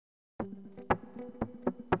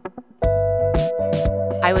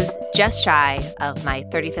I was just shy of my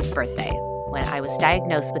 35th birthday when I was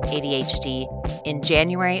diagnosed with ADHD in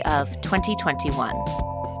January of 2021.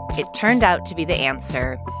 It turned out to be the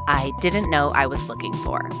answer I didn't know I was looking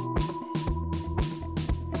for.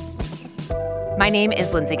 My name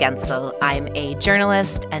is Lindsay Gensel. I'm a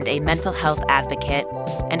journalist and a mental health advocate,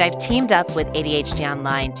 and I've teamed up with ADHD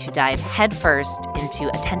Online to dive headfirst into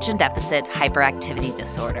attention deficit hyperactivity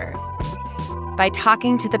disorder by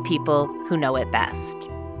talking to the people who know it best.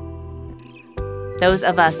 Those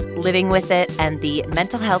of us living with it and the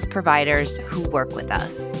mental health providers who work with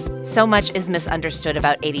us. So much is misunderstood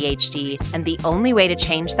about ADHD, and the only way to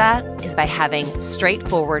change that is by having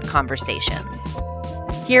straightforward conversations.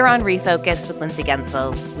 Here on Refocus with Lindsay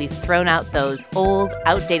Gensel, we've thrown out those old,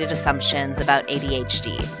 outdated assumptions about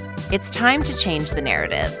ADHD. It's time to change the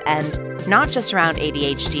narrative, and not just around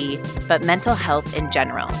ADHD, but mental health in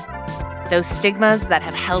general. Those stigmas that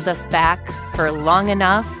have held us back for long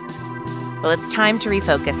enough, well, it's time to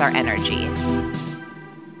refocus our energy.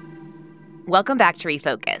 Welcome back to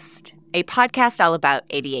Refocused, a podcast all about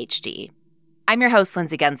ADHD. I'm your host,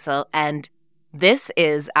 Lindsay Gensel, and this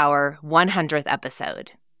is our 100th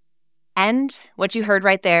episode. And what you heard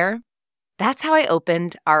right there, that's how I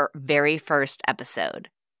opened our very first episode,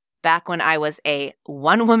 back when I was a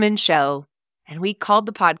one-woman show, and we called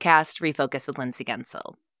the podcast Refocus with Lindsay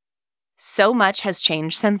Gensel. So much has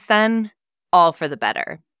changed since then, all for the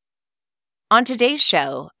better. On today's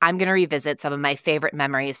show, I'm going to revisit some of my favorite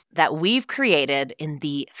memories that we've created in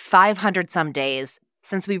the 500-some days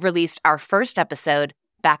since we released our first episode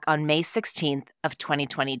back on May 16th of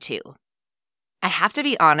 2022. I have to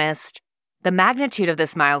be honest, the magnitude of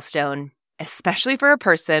this milestone, especially for a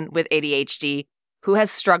person with ADHD who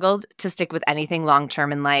has struggled to stick with anything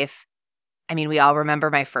long-term in life. I mean, we all remember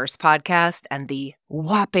my first podcast and the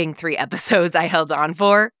whopping 3 episodes I held on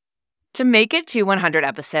for. To make it to 100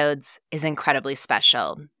 episodes is incredibly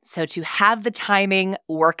special. So to have the timing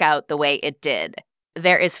work out the way it did,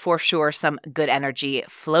 there is for sure some good energy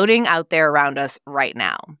floating out there around us right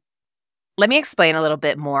now. Let me explain a little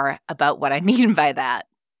bit more about what I mean by that.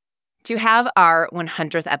 To have our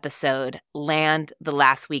 100th episode land the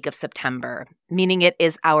last week of September, meaning it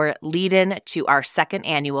is our lead-in to our second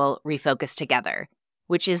annual Refocus Together,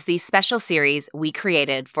 which is the special series we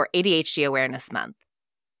created for ADHD Awareness Month.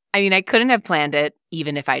 I mean, I couldn't have planned it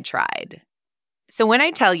even if I tried. So when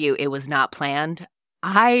I tell you it was not planned,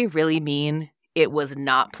 I really mean it was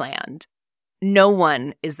not planned. No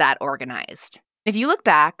one is that organized. If you look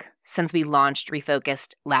back since we launched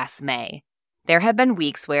Refocused last May, there have been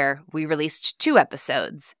weeks where we released 2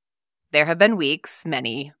 episodes. There have been weeks,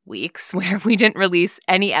 many weeks, where we didn't release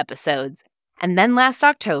any episodes. And then last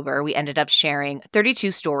October, we ended up sharing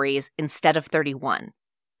 32 stories instead of 31.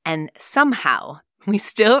 And somehow, we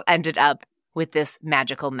still ended up with this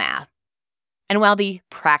magical math. And while the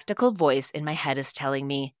practical voice in my head is telling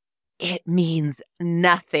me, it means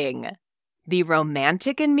nothing, the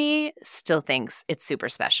romantic in me still thinks it's super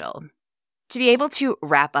special. To be able to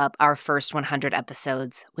wrap up our first 100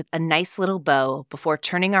 episodes with a nice little bow before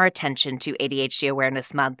turning our attention to ADHD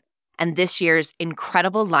Awareness Month and this year's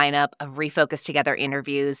incredible lineup of Refocus Together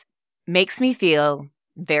interviews makes me feel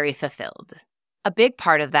very fulfilled. A big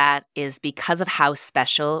part of that is because of how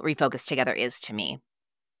special Refocus Together is to me.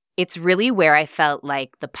 It's really where I felt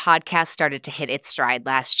like the podcast started to hit its stride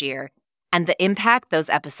last year, and the impact those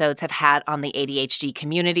episodes have had on the ADHD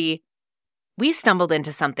community. We stumbled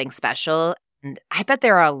into something special, and I bet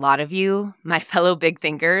there are a lot of you, my fellow big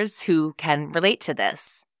thinkers, who can relate to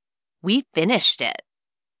this. We finished it.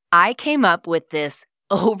 I came up with this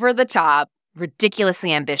over-the-top,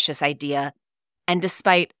 ridiculously ambitious idea, and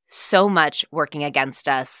despite so much working against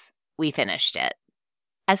us, we finished it.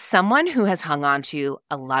 As someone who has hung on to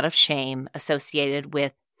a lot of shame associated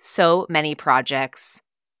with so many projects,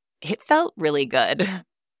 it felt really good.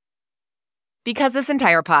 Because this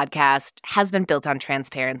entire podcast has been built on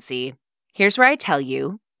transparency, here's where I tell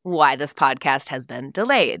you why this podcast has been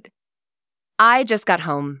delayed. I just got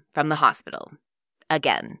home from the hospital.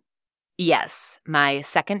 Again. Yes, my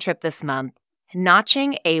second trip this month,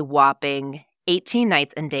 notching a whopping 18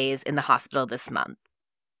 nights and days in the hospital this month.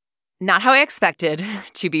 Not how I expected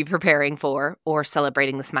to be preparing for or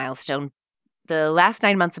celebrating this milestone. The last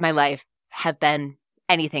 9 months of my life have been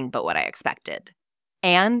anything but what I expected.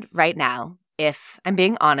 And right now, if I'm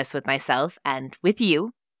being honest with myself and with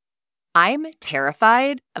you, I'm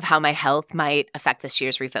terrified of how my health might affect this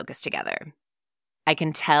year's Refocus Together. I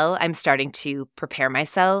can tell I'm starting to prepare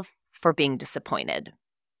myself for being disappointed.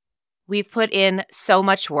 We've put in so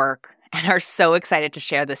much work and are so excited to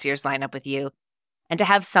share this year's lineup with you. And to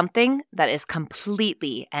have something that is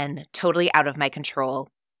completely and totally out of my control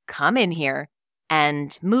come in here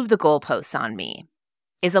and move the goalposts on me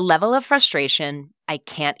is a level of frustration I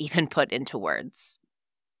can't even put into words.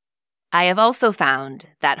 I have also found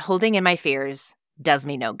that holding in my fears does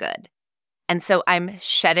me no good. And so I'm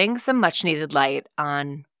shedding some much-needed light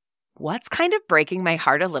on what's kind of breaking my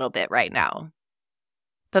heart a little bit right now.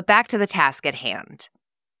 But back to the task at hand.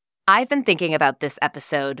 I've been thinking about this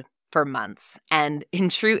episode for months, and in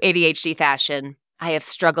true ADHD fashion, I have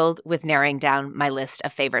struggled with narrowing down my list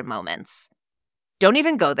of favorite moments. Don't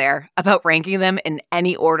even go there about ranking them in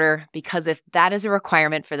any order, because if that is a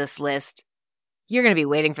requirement for this list, you're going to be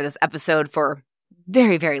waiting for this episode for a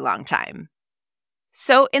very, very long time.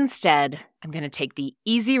 So instead, I'm going to take the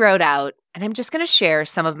easy road out, and I'm just going to share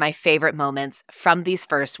some of my favorite moments from these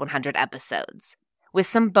first 100 episodes, with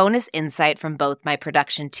some bonus insight from both my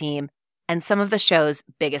production team and some of the show's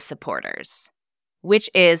biggest supporters, which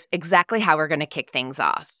is exactly how we're going to kick things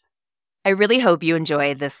off. I really hope you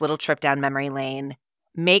enjoy this little trip down memory lane.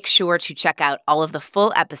 Make sure to check out all of the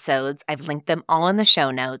full episodes. I've linked them all in the show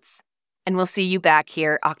notes. And we'll see you back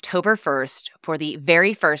here October 1st for the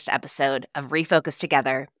very first episode of Refocus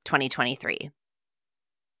Together 2023.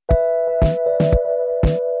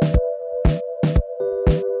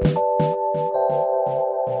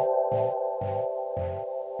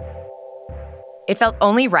 It felt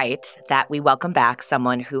only right that we welcome back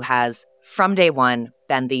someone who has, from day one,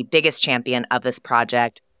 been the biggest champion of this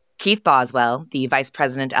project, Keith Boswell, the Vice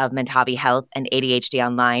President of Mentavi Health and ADHD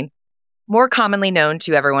Online, more commonly known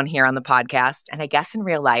to everyone here on the podcast, and I guess in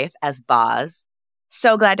real life as Boz.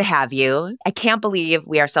 So glad to have you. I can't believe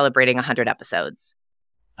we are celebrating 100 episodes.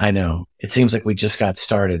 I know. It seems like we just got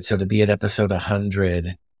started. So to be at episode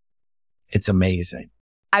 100, it's amazing.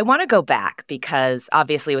 I want to go back because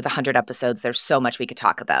obviously with 100 episodes, there's so much we could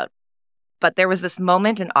talk about. But there was this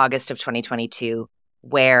moment in August of 2022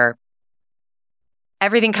 where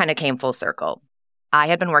everything kind of came full circle. I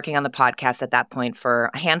had been working on the podcast at that point for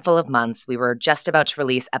a handful of months. We were just about to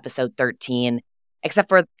release episode 13, except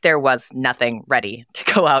for there was nothing ready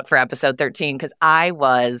to go out for episode 13 because I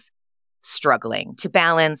was struggling to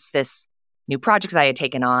balance this new project that I had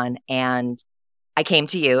taken on. And I came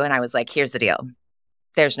to you and I was like, here's the deal.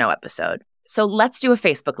 There's no episode. So let's do a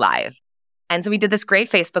Facebook Live. And so we did this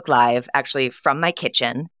great Facebook Live actually from my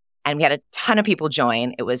kitchen, and we had a ton of people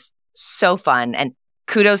join. It was so fun. And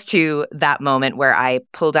kudos to that moment where I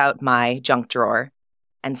pulled out my junk drawer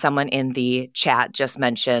and someone in the chat just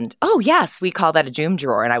mentioned, oh, yes, we call that a doom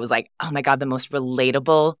drawer. And I was like, oh my God, the most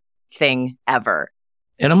relatable thing ever.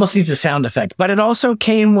 It almost needs a sound effect, but it also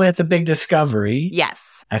came with a big discovery.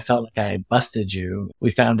 Yes. I felt like I busted you.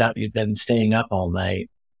 We found out you'd been staying up all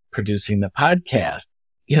night producing the podcast.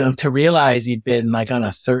 To realize you'd been like on a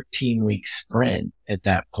 13-week sprint at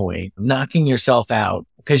that point, knocking yourself out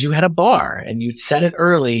because you had a bar and you'd set it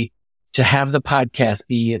early to have the podcast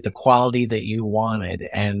be at the quality that you wanted.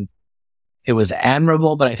 And it was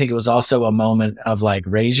admirable, but I think it was also a moment of like,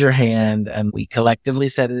 raise your hand. And we collectively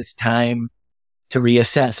said it's time to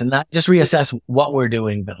reassess, and not just reassess what we're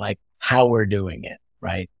doing, but like how we're doing it.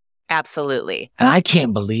 Right. Absolutely. And I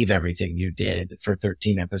can't believe everything you did for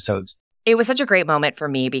 13 episodes. It was such a great moment for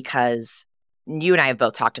me because you and I have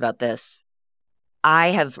both talked about this. I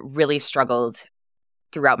have really struggled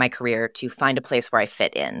throughout my career to find a place where I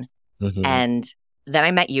fit in. Mm-hmm. And then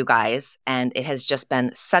I met you guys, and it has just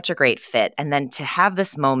been such a great fit. And then to have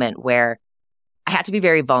this moment where I had to be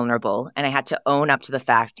very vulnerable and I had to own up to the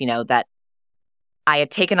fact, that I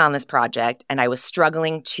had taken on this project and I was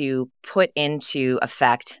struggling to put into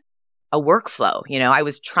effect a workflow. I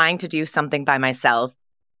was trying to do something by myself.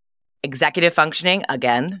 Executive functioning,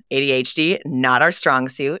 again, ADHD, not our strong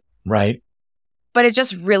suit. Right. But it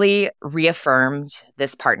just really reaffirmed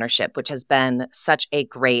this partnership, which has been such a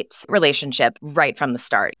great relationship right from the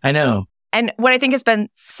start. I know. And what I think has been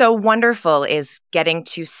so wonderful is getting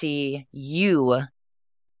to see you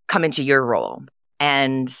come into your role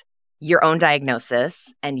and your own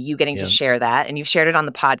diagnosis and you getting to share that. And you've shared it on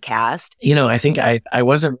the podcast. I think I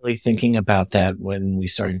wasn't really thinking about that when we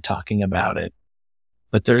started talking about it.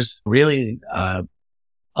 But there's really a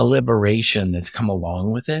liberation that's come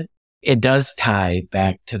along with it. It does tie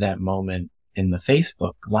back to that moment in the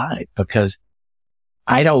Facebook Live because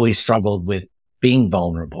I'd always struggled with being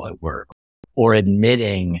vulnerable at work or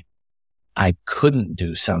admitting I couldn't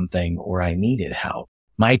do something or I needed help.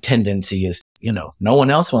 My tendency is, no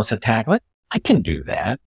one else wants to tackle it. I can do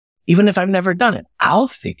that. Even if I've never done it, I'll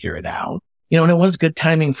figure it out. And it was good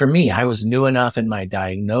timing for me. I was new enough in my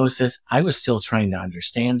diagnosis. I was still trying to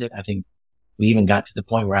understand it. I think we even got to the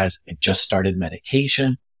point where I just started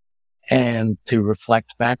medication. And to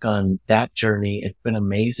reflect back on that journey, it's been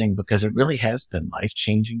amazing because it really has been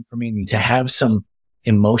life-changing for me. To have some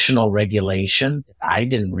emotional regulation, I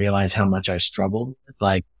didn't realize how much I struggled with.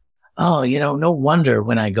 Like, oh, no wonder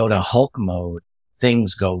when I go to Hulk mode,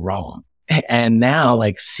 things go wrong. And now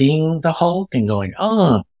like seeing the Hulk and going,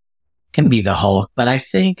 oh, can be the Hulk, but I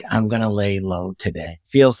think I'm going to lay low today.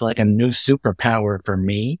 Feels like a new superpower for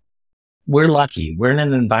me. We're lucky. We're in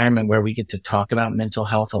an environment where we get to talk about mental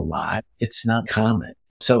health a lot. It's not common.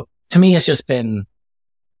 So to me, it's just been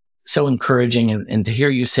so encouraging. And to hear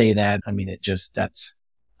you say that, I mean, that's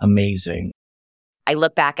amazing. I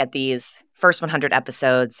look back at these first 100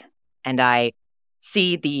 episodes and I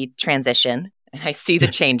see the transition and I see the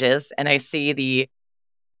changes and I see the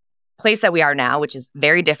place that we are now, which is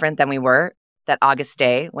very different than we were that August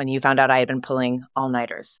day when you found out I had been pulling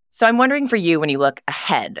all-nighters. So I'm wondering for you, when you look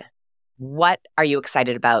ahead, what are you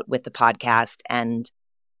excited about with the podcast and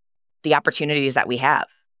the opportunities that we have?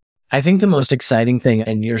 I think the most exciting thing,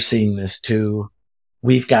 and you're seeing this too,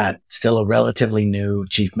 we've got still a relatively new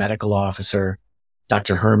chief medical officer.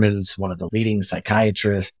 Dr. Herman's one of the leading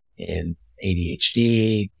psychiatrists in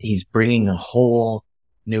ADHD. He's bringing a whole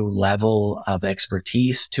new level of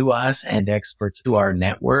expertise to us and experts to our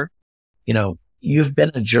network. You've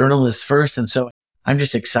been a journalist first. And so I'm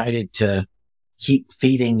just excited to keep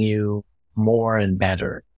feeding you more and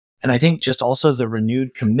better. And I think just also the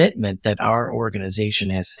renewed commitment that our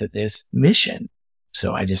organization has to this mission.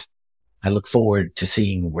 So I look forward to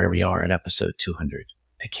seeing where we are at episode 200.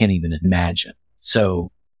 I can't even imagine.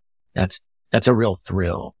 So that's a real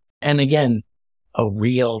thrill. And again, a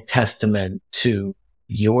real testament to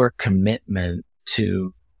your commitment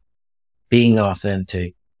to being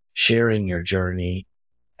authentic, sharing your journey.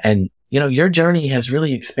 And, your journey has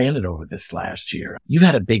really expanded over this last year. You've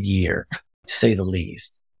had a big year, to say the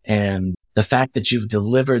least. And the fact that you've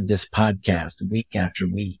delivered this podcast week after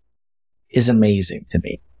week is amazing to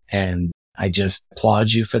me. And I just applaud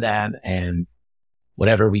you for that. And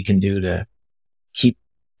whatever we can do to keep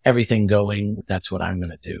everything going, that's what I'm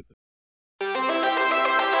going to do.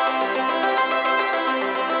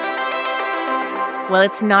 Well,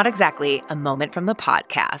 it's not exactly a moment from the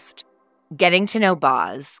podcast. Getting to know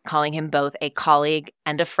Boz, calling him both a colleague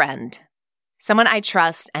and a friend, someone I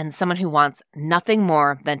trust and someone who wants nothing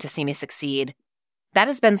more than to see me succeed, that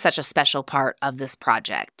has been such a special part of this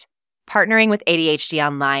project. Partnering with ADHD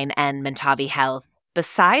Online and Mentavi Health,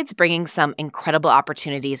 besides bringing some incredible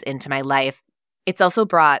opportunities into my life, it's also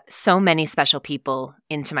brought so many special people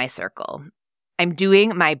into my circle. I'm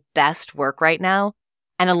doing my best work right now,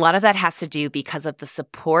 and a lot of that has to do because of the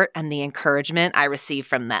support and the encouragement I receive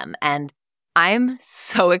from them. And I'm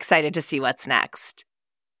so excited to see what's next.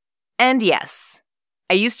 And yes,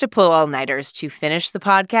 I used to pull all-nighters to finish the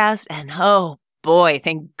podcast, and oh boy,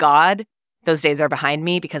 thank God those days are behind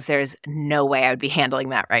me because there's no way I would be handling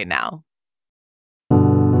that right now.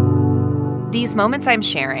 These moments I'm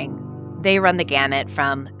sharing, they run the gamut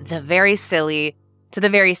from the very silly to the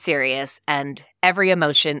very serious and every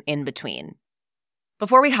emotion in between.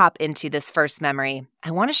 Before we hop into this first memory, I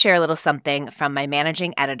want to share a little something from my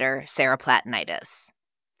managing editor, Sarah Platinitis.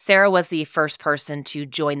 Sarah was the first person to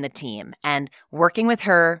join the team, and working with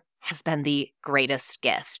her has been the greatest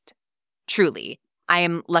gift. Truly, I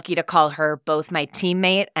am lucky to call her both my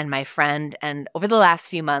teammate and my friend, and over the last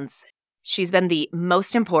few months, she's been the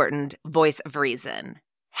most important voice of reason,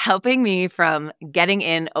 helping me from getting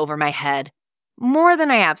in over my head more than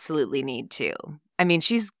I absolutely need to. I mean,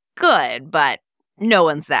 she's good, but no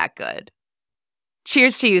one's that good.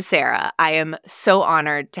 Cheers to you, Sarah. I am so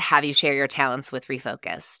honored to have you share your talents with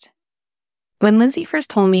Refocused. When Lindsay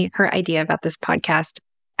first told me her idea about this podcast,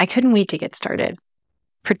 I couldn't wait to get started.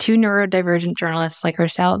 For two neurodivergent journalists like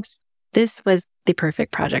ourselves, this was the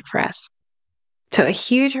perfect project for us. So a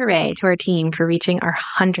huge hooray to our team for reaching our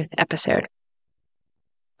 100th episode.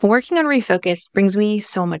 Working on Refocused brings me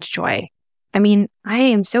so much joy. I mean, I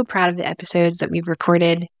am so proud of the episodes that we've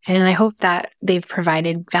recorded, and I hope that they've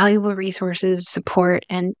provided valuable resources, support,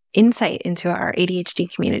 and insight into our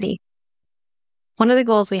ADHD community. One of the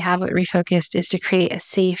goals we have with Refocused is to create a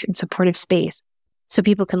safe and supportive space so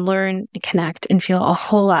people can learn and connect and feel a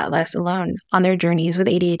whole lot less alone on their journeys with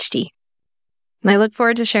ADHD. And I look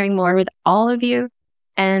forward to sharing more with all of you,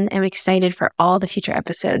 and am excited for all the future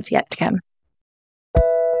episodes yet to come.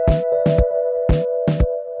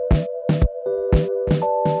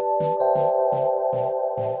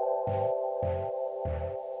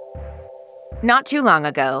 Not too long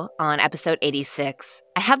ago, on episode 86,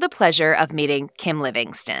 I had the pleasure of meeting Kim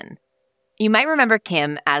Livingston. You might remember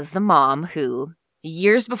Kim as the mom who,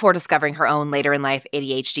 years before discovering her own later-in-life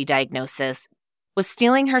ADHD diagnosis, was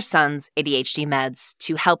stealing her son's ADHD meds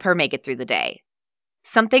to help her make it through the day.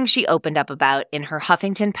 Something she opened up about in her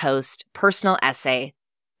Huffington Post personal essay,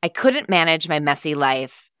 "I couldn't manage my messy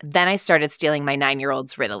life, then I started stealing my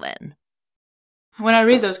 9-year-old's Ritalin." When I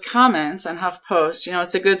read those comments on HuffPost,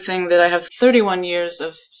 it's a good thing that I have 31 years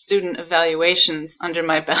of student evaluations under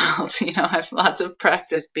my belt. I have lots of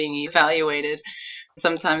practice being evaluated,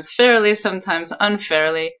 sometimes fairly, sometimes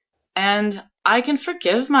unfairly. And I can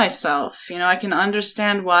forgive myself. I can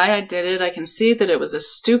understand why I did it. I can see that it was a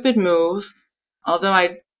stupid move, although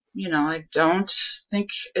I don't think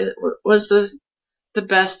it was the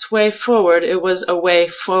best way forward. It was a way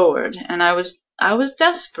forward, and I was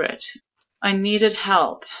desperate. I needed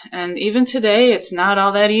help. And even today, it's not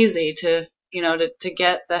all that easy to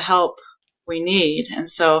get the help we need. And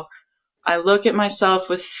so I look at myself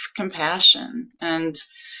with compassion, and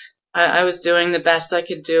I was doing the best I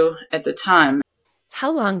could do at the time. How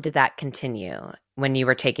long did that continue when you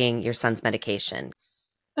were taking your son's medication?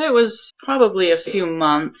 It was probably a few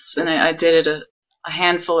months, and I did it a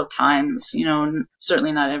handful of times,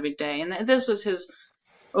 certainly not every day. And this was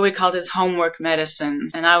what we called his homework medicine.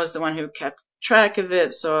 And I was the one who kept track of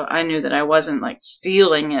it. So I knew that I wasn't like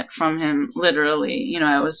stealing it from him literally.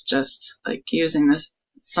 I was just like using this,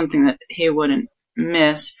 something that he wouldn't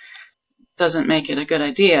miss. Doesn't make it a good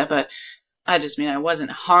idea, but I just mean I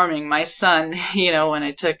wasn't harming my son, when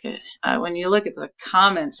I took it. When you look at the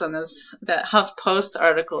comments on that HuffPost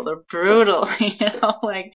article, they're brutal,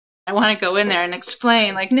 like I want to go in there and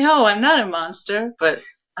explain, like, no, I'm not a monster, but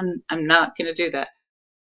I'm not going to do that.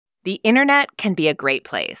 The internet can be a great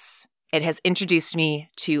place. It has introduced me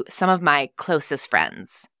to some of my closest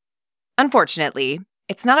friends. Unfortunately,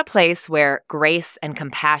 it's not a place where grace and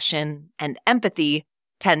compassion and empathy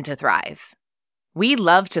tend to thrive. We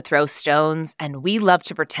love to throw stones, and we love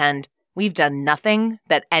to pretend we've done nothing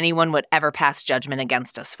that anyone would ever pass judgment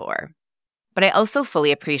against us for. But I also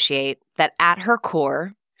fully appreciate that at her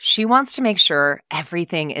core, she wants to make sure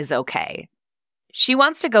everything is okay. She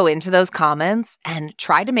wants to go into those comments and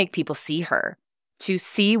try to make people see her, to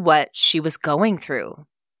see what she was going through.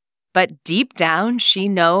 But deep down, she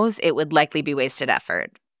knows it would likely be wasted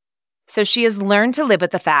effort. So she has learned to live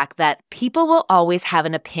with the fact that people will always have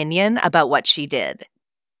an opinion about what she did.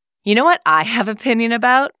 You know what I have an opinion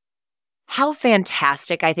about? How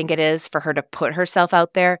fantastic I think it is for her to put herself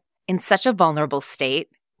out there in such a vulnerable state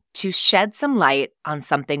to shed some light on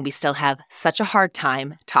something we still have such a hard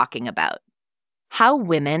time talking about. How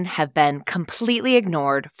women have been completely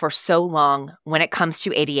ignored for so long when it comes to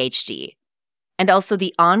ADHD, and also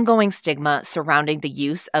the ongoing stigma surrounding the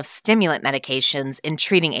use of stimulant medications in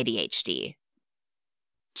treating ADHD.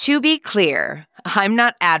 To be clear, I'm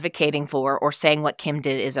not advocating for or saying what Kim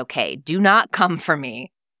did is okay. Do not come for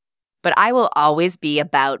me. But I will always be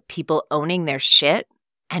about people owning their shit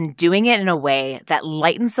and doing it in a way that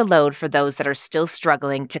lightens the load for those that are still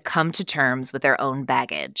struggling to come to terms with their own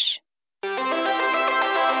baggage.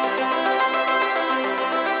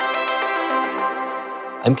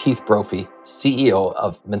 I'm Keith Brophy, CEO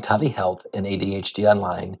of Mentavi Health and ADHD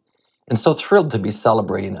Online, and so thrilled to be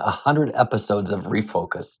celebrating 100 episodes of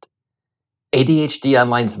Refocused. ADHD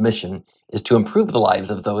Online's mission is to improve the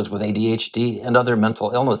lives of those with ADHD and other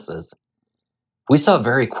mental illnesses. We saw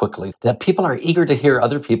very quickly that people are eager to hear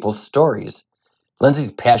other people's stories.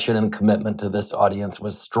 Lindsay's passion and commitment to this audience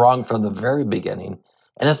was strong from the very beginning,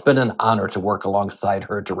 and it's been an honor to work alongside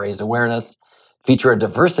her to raise awareness, feature a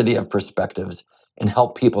diversity of perspectives, and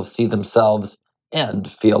help people see themselves and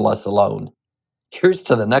feel less alone. Here's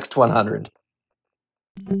to the next 100.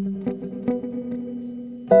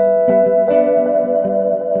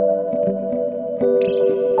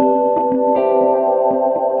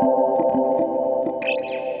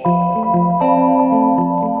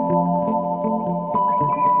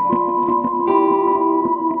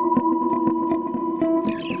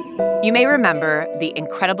 You may remember the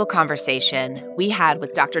incredible conversation we had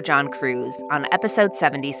with Dr. John Kruse on episode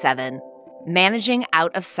 77, Managing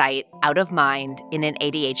Out of Sight, Out of Mind in an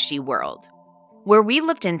ADHD World, where we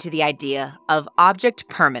looked into the idea of object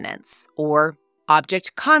permanence or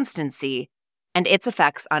object constancy and its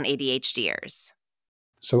effects on ADHDers.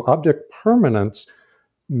 So object permanence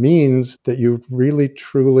means that you really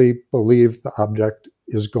truly believe the object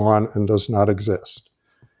is gone and does not exist.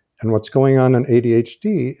 And what's going on in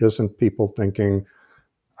ADHD isn't people thinking,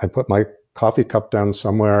 I put my coffee cup down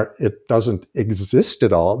somewhere, it doesn't exist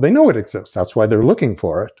at all. They know it exists. That's why they're looking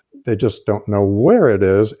for it. They just don't know where it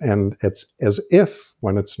is. And it's as if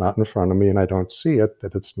when it's not in front of me and I don't see it,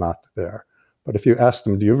 that it's not there. But if you ask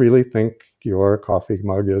them, do you really think your coffee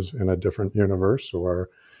mug is in a different universe or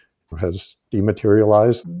has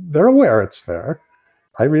dematerialized. They're aware it's there.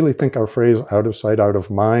 I really think our phrase out of sight, out of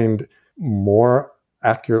mind more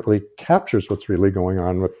accurately captures what's really going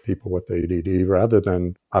on with people with ADD rather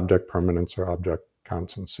than object permanence or object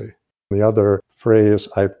constancy. The other phrase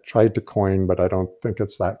I've tried to coin, but I don't think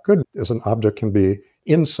it's that good, is an object can be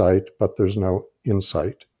in sight, but there's no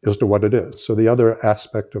insight as to what it is. So the other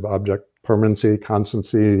aspect of object permanency,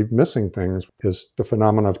 constancy, missing things is the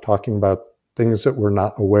phenomenon of talking about things that we're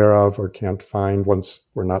not aware of or can't find once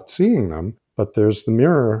we're not seeing them. But there's the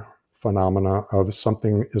mirror phenomena of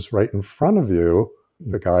something is right in front of you.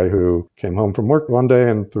 The guy who came home from work one day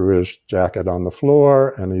and threw his jacket on the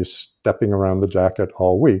floor and he's stepping around the jacket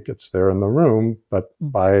all week. It's there in the room, but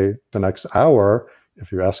by the next hour,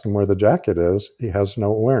 if you ask him where the jacket is, he has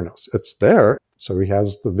no awareness. It's there, so he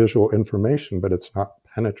has the visual information, but it's not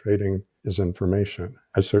penetrating his information.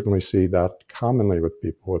 I certainly see that commonly with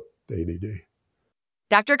people with ADD.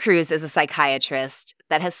 Dr. Kruse is a psychiatrist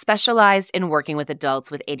that has specialized in working with adults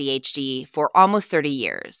with ADHD for almost 30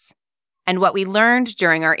 years. And what we learned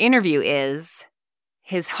during our interview is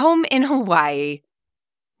his home in Hawaii,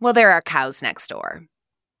 well, there are cows next door.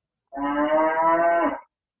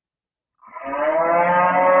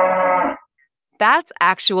 That's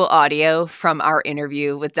actual audio from our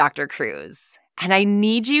interview with Dr. Kruse. And I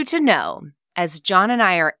need you to know, as John and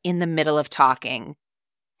I are in the middle of talking,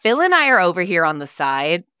 Phil and I are over here on the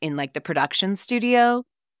side in like the production studio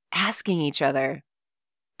asking each other,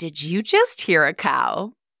 did you just hear a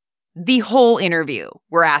cow? The whole interview,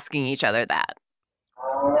 we're asking each other that.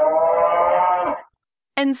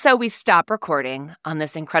 And so we stop recording on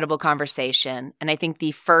this incredible conversation, and I think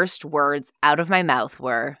the first words out of my mouth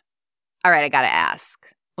were, all right, I gotta ask,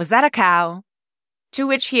 was that a cow? To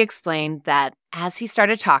which he explained that as he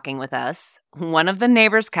started talking with us, one of the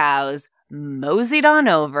neighbor's cows moseyed on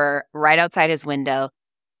over right outside his window,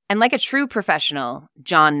 and like a true professional,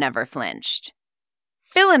 John never flinched.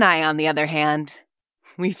 Phil and I, on the other hand,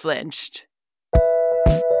 we flinched.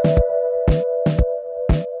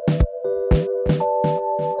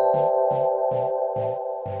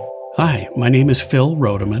 Hi, my name is Phil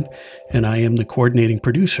Rodeman, and I am the coordinating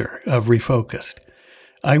producer of Refocused.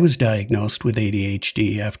 I was diagnosed with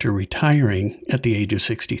ADHD after retiring at the age of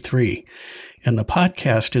 63, and the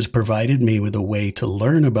podcast has provided me with a way to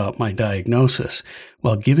learn about my diagnosis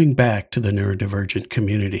while giving back to the neurodivergent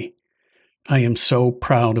community. I am so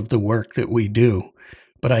proud of the work that we do,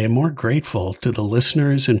 but I am more grateful to the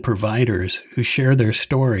listeners and providers who share their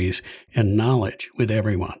stories and knowledge with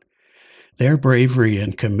everyone. Their bravery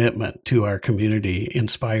and commitment to our community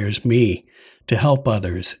inspires me to help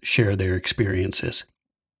others share their experiences.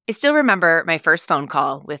 I still remember my first phone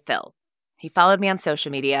call with Phil. He followed me on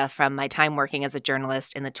social media from my time working as a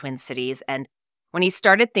journalist in the Twin Cities, and when he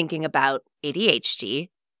started thinking about ADHD,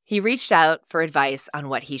 he reached out for advice on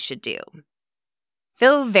what he should do.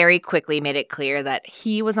 Phil very quickly made it clear that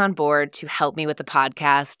he was on board to help me with the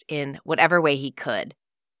podcast in whatever way he could.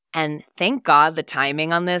 And thank God the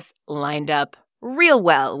timing on this lined up real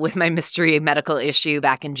well with my mystery medical issue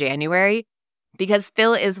back in January, because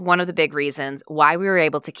Phil is one of the big reasons why we were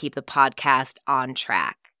able to keep the podcast on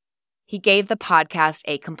track. He gave the podcast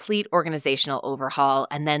a complete organizational overhaul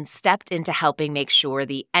and then stepped into helping make sure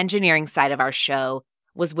the engineering side of our show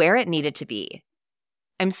was where it needed to be.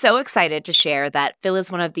 I'm so excited to share that Phil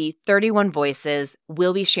is one of the 31 voices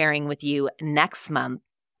we'll be sharing with you next month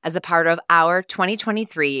as a part of our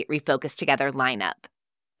 2023 Refocus Together lineup.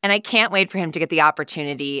 And I can't wait for him to get the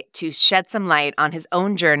opportunity to shed some light on his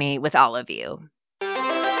own journey with all of you.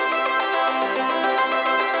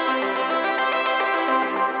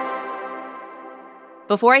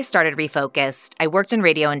 Before I started Refocused, I worked in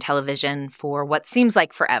radio and television for what seems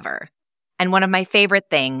like forever. And one of my favorite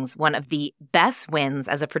things, one of the best wins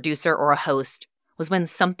as a producer or a host, was when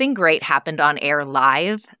something great happened on air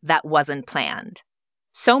live that wasn't planned.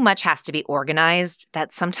 So much has to be organized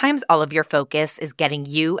that sometimes all of your focus is getting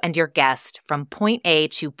you and your guest from point A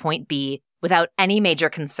to point B without any major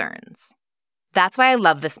concerns. That's why I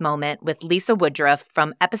love this moment with Lisa Woodruff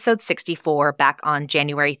from episode 64 back on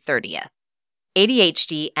January 30th.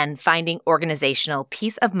 ADHD and finding organizational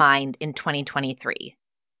peace of mind in 2023.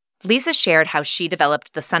 Lisa shared how she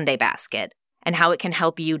developed the Sunday Basket and how it can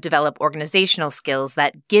help you develop organizational skills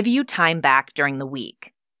that give you time back during the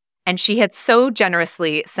week. And she had so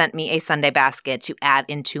generously sent me a Sunday Basket to add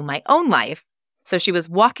into my own life, so she was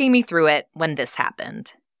walking me through it when this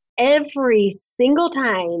happened. Every single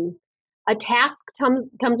time a task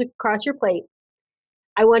comes across your plate,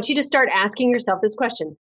 I want you to start asking yourself this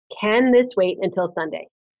question: can this wait until Sunday?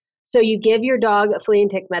 So you give your dog a flea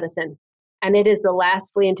and tick medicine, and it is the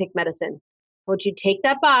last flea and tick medicine. want you to take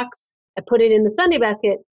that box and put it in the Sunday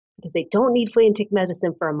basket because they don't need flea and tick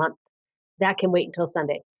medicine for a month. That can wait until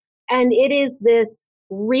Sunday. And it is this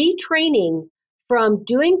retraining from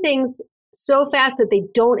doing things so fast that they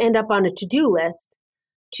don't end up on a to-do list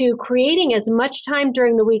to creating as much time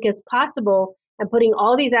during the week as possible and putting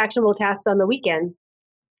all these actionable tasks on the weekend,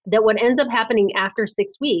 that what ends up happening after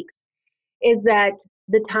 6 weeks is that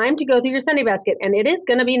the time to go through your Sunday basket, and it is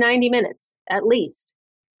going to be 90 minutes at least,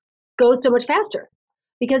 goes so much faster.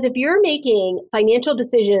 Because if you're making financial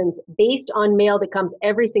decisions based on mail that comes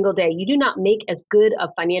every single day, you do not make as good of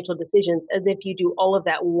financial decisions as if you do all of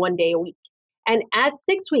that one day a week. And at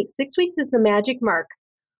 6 weeks is the magic mark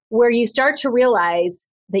where you start to realize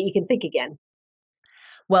that you can think again.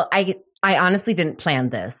 Well, I honestly didn't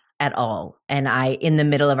plan this at all. And I, in the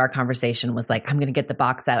middle of our conversation, was like, I'm going to get the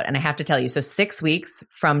box out. And I have to tell you, so 6 weeks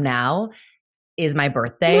from now is my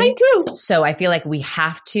birthday. Mine too. So I feel like we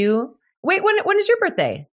have to. Wait, when is your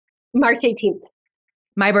birthday? March 18th.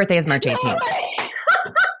 My birthday is March 18th.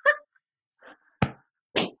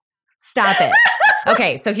 Stop it.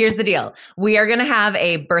 Okay, so here's the deal. We are going to have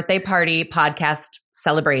a birthday party podcast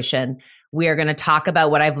celebration. We are going to talk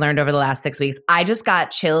about what I've learned over the last 6 weeks. I just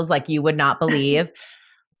got chills like you would not believe.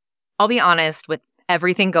 I'll be honest, with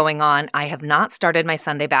everything going on, I have not started my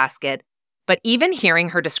Sunday basket. But even hearing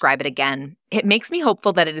her describe it again, it makes me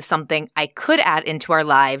hopeful that it is something I could add into our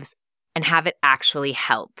lives and have it actually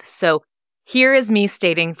help. So here is me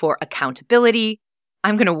stating for accountability.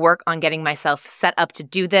 I'm going to work on getting myself set up to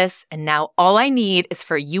do this. And now all I need is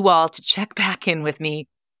for you all to check back in with me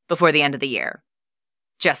before the end of the year.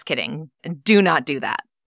 Just kidding. Do not do that.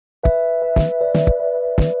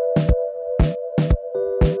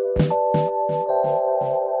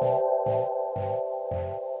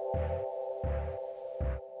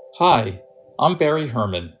 Hi, I'm Barry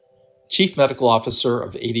Herman, Chief Medical Officer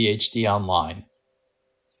of ADHD Online.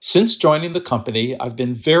 Since joining the company, I've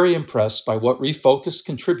been very impressed by what Refocused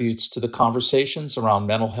contributes to the conversations around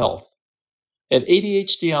mental health. At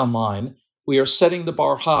ADHD Online, we are setting the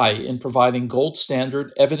bar high in providing gold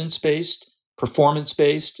standard evidence-based,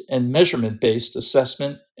 performance-based, and measurement-based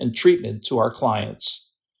assessment and treatment to our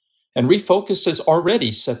clients. And Refocused has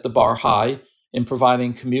already set the bar high in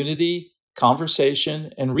providing community,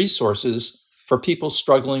 conversation, and resources for people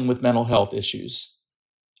struggling with mental health issues.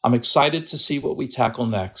 I'm excited to see what we tackle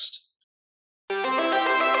next.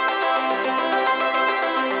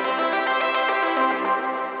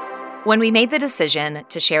 When we made the decision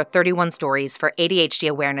to share 31 stories for ADHD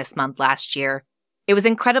Awareness Month last year, it was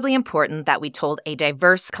incredibly important that we told a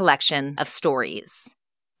diverse collection of stories.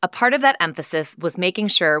 A part of that emphasis was making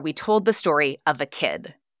sure we told the story of a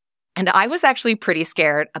kid. And I was actually pretty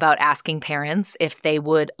scared about asking parents if they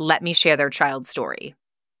would let me share their child's story.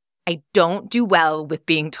 I don't do well with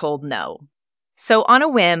being told no. So on a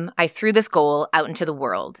whim, I threw this goal out into the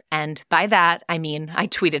world. And by that, I mean I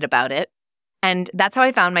tweeted about it. And that's how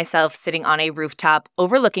I found myself sitting on a rooftop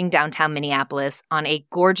overlooking downtown Minneapolis on a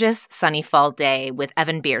gorgeous sunny fall day with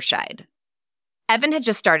Evan Bierscheid. Evan had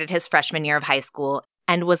just started his freshman year of high school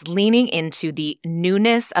and was leaning into the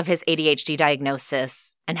newness of his ADHD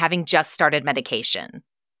diagnosis and having just started medication.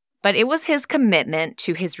 But it was his commitment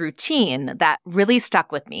to his routine that really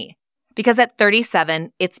stuck with me, because at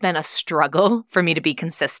 37, it's been a struggle for me to be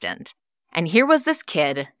consistent. And here was this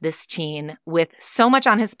kid, this teen, with so much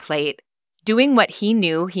on his plate, doing what he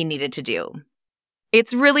knew he needed to do.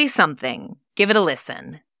 It's really something. Give it a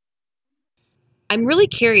listen. I'm really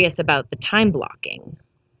curious about the time blocking.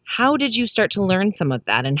 How did you start to learn some of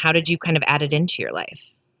that, and how did you kind of add it into your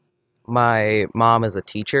life? My mom is a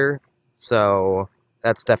teacher, so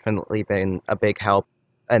that's definitely been a big help.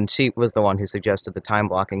 And she was the one who suggested the time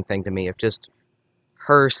blocking thing to me, of just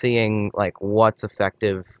her seeing like what's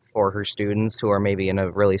effective for her students who are maybe in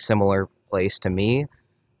a really similar place to me,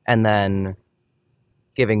 and then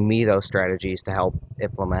giving me those strategies to help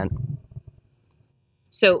implement.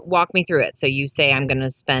 So walk me through it. So you say, I'm going to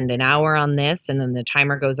spend an hour on this, and then the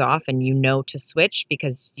timer goes off and you know to switch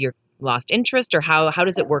because you're lost interest, or how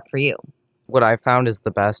does it work for you? What I found is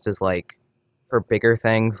the best is like for bigger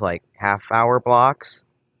things like half-hour blocks,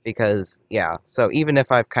 because so even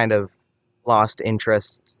if I've kind of lost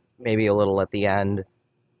interest maybe a little at the end,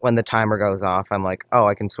 when the timer goes off, I'm like, oh,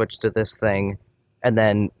 I can switch to this thing. And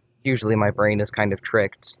then usually my brain is kind of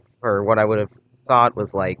tricked for what I would have thought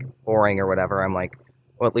was like boring or whatever. I'm like,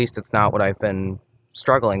 well, at least it's not what I've been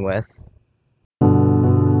struggling with.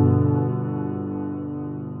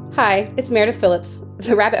 Hi, it's Meredith Phillips,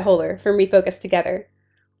 the rabbit holer from Refocused Together.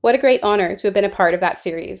 What a great honor to have been a part of that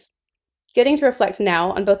series. Getting to reflect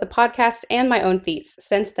now on both the podcast and my own feats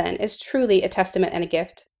since then is truly a testament and a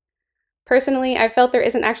gift. Personally, I felt there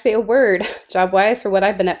isn't actually a word, job-wise, for what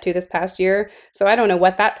I've been up to this past year, so I don't know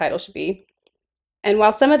what that title should be. And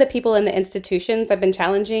while some of the people in the institutions I've been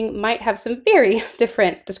challenging might have some very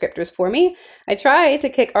different descriptors for me, I try to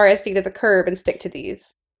kick RSD to the curb and stick to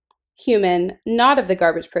these. Human, not of the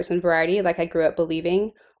garbage person variety like I grew up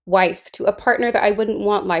believing. Wife to a partner that I wouldn't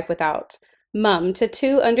want life without. Mum to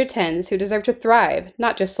 2 under-10s who deserve to thrive,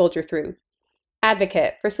 not just soldier through.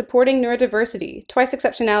 Advocate for supporting neurodiversity, twice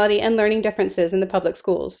exceptionality, and learning differences in the public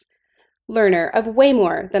schools. Learner of way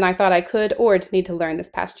more than I thought I could or need to learn this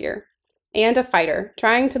past year. And a fighter,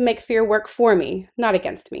 trying to make fear work for me, not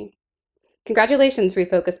against me. Congratulations,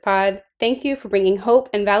 Refocus Pod. Thank you for bringing hope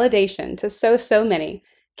and validation to so many.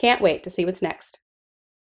 Can't wait to see what's next.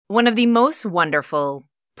 One of the most wonderful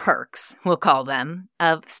perks, we'll call them,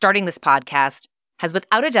 of starting this podcast has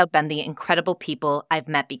without a doubt been the incredible people I've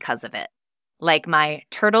met because of it. Like my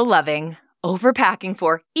turtle-loving, overpacking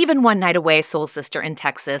for even one night away soul sister in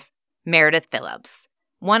Texas, Meredith Phillips,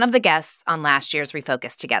 one of the guests on last year's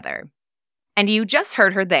Refocus Together. And you just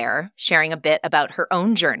heard her there, sharing a bit about her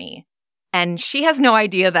own journey. And she has no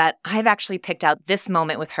idea that I've actually picked out this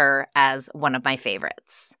moment with her as one of my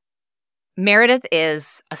favorites. Meredith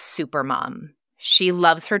is a super mom. She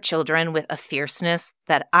loves her children with a fierceness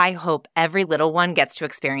that I hope every little one gets to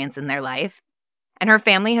experience in their life. And her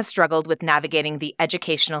family has struggled with navigating the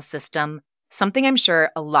educational system, something I'm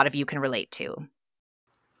sure a lot of you can relate to.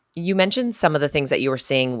 You mentioned some of the things that you were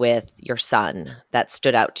seeing with your son that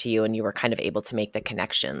stood out to you and you were kind of able to make the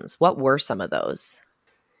connections. What were some of those?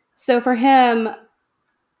 So for him,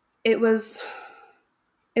 it was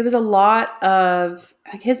a lot of,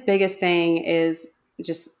 his biggest thing is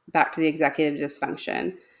just back to the executive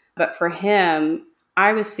dysfunction. But for him,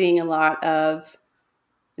 I was seeing a lot of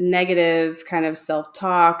negative kind of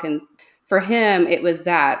self-talk. And for him, it was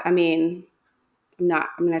that. I mean, I'm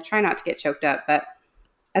going to try not to get choked up, but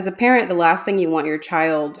as a parent, the last thing you want your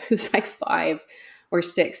child who's like 5 or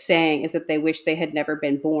 6 saying is that they wish they had never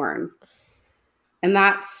been born. And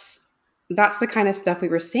that's the kind of stuff we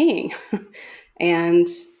were seeing. And,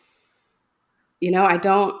 you know, I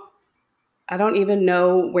don't even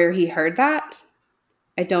know where he heard that.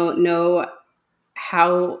 I don't know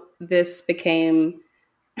how this became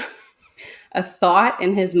a thought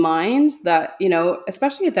in his mind that, you know,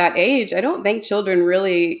 especially at that age, I don't think children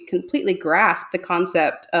really completely grasp the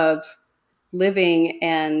concept of living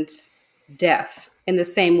and death in the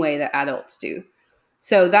same way that adults do.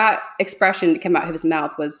 So that expression to come out of his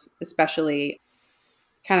mouth was especially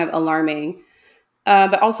kind of alarming.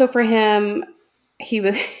 But also for him, he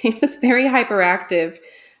was very hyperactive,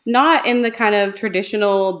 not in the kind of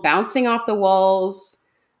traditional bouncing off the walls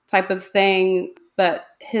type of thing, but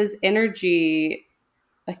his energy,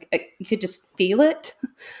 like you could just feel it.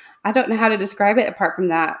 I don't know how to describe it apart from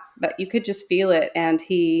that, but you could just feel it. And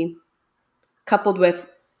he, coupled with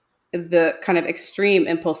the kind of extreme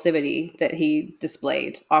impulsivity that he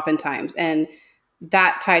displayed oftentimes, and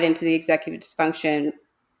that tied into the executive dysfunction,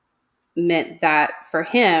 meant that for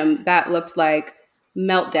him, that looked like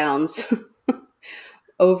meltdowns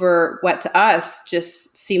over what to us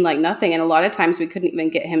just seemed like nothing. And a lot of times we couldn't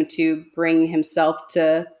even get him to bring himself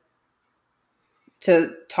to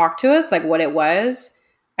talk to us, like what it was.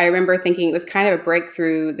 I remember thinking it was kind of a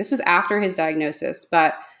breakthrough. This was after his diagnosis,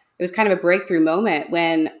 but it was kind of a breakthrough moment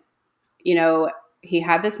when, you know, he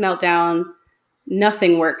had this meltdown.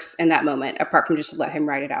 Nothing works in that moment apart from just to let him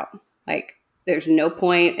write it out. Like, there's no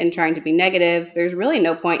point in trying to be negative. There's really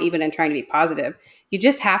no point even in trying to be positive. You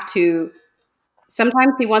just have to.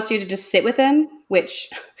 Sometimes he wants you to just sit with him, which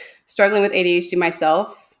struggling with ADHD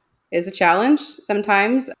myself is a challenge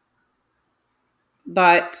sometimes.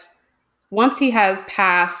 But once he has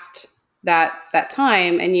passed that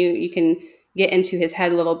time and you can get into his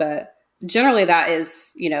head a little bit, generally that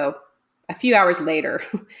is, you know, a few hours later.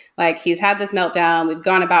 Like, he's had this meltdown, we've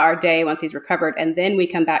gone about our day once he's recovered, and then we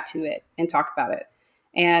come back to it and talk about it.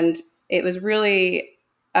 And it was really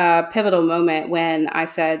a pivotal moment when I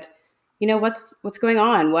said, you know, what's going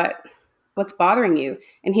on? What's bothering you?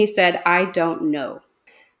 And he said, I don't know.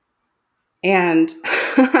 And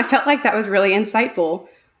I felt like that was really insightful,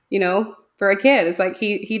 you know, for a kid. It's like,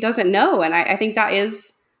 he doesn't know. And I think that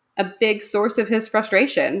is a big source of his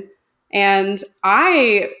frustration. And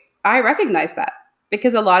I recognize that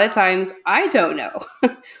because a lot of times I don't know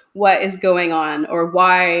what is going on or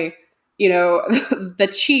why, you know,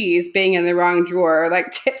 the cheese being in the wrong drawer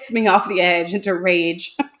like tips me off the edge into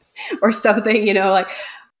rage. Or something, you know, like.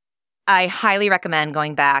 I highly recommend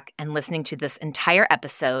going back and listening to this entire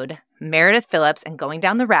episode, Meredith Phillips and Going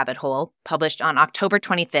Down the Rabbit Hole, published on October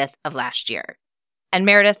 25th of last year. And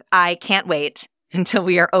Meredith, I can't wait until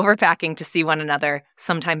we are overpacking to see one another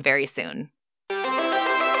sometime very soon.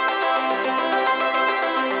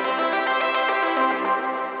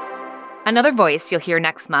 Another voice you'll hear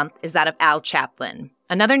next month is that of Al Chaplin,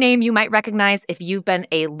 another name you might recognize if you've been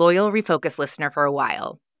a loyal Refocus listener for a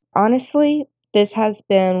while. Honestly, this has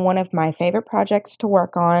been one of my favorite projects to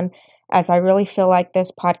work on, as I really feel like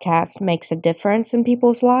this podcast makes a difference in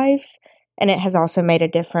people's lives, and it has also made a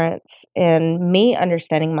difference in me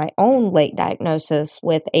understanding my own late diagnosis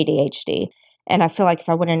with ADHD. And I feel like if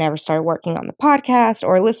I would have never started working on the podcast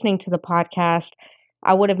or listening to the podcast,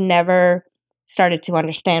 I would have never started to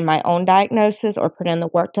understand my own diagnosis or put in the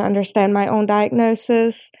work to understand my own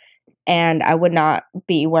diagnosis. And I would not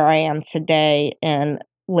be where I am today in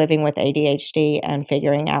living with ADHD and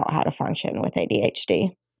figuring out how to function with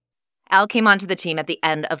ADHD. Al came onto the team at the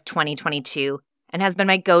end of 2022 and has been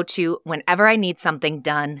my go-to whenever I need something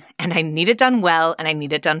done, and I need it done well, and I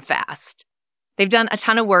need it done fast. They've done a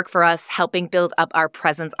ton of work for us, helping build up our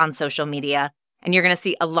presence on social media, and you're going to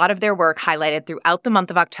see a lot of their work highlighted throughout the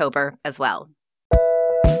month of October as well.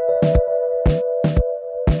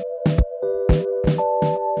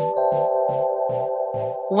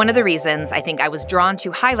 One of the reasons I think I was drawn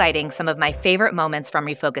to highlighting some of my favorite moments from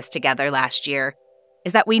Refocus Together last year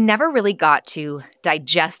is that we never really got to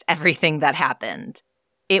digest everything that happened.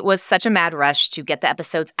 It was such a mad rush to get the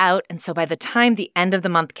episodes out, and so by the time the end of the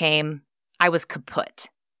month came, I was kaput.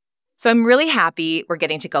 So I'm really happy we're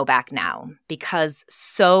getting to go back now, because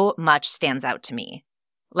so much stands out to me.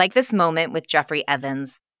 Like this moment with Jeffrey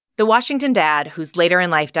Evans, the Washington dad whose later in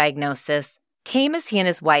life diagnosis came as he and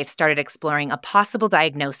his wife started exploring a possible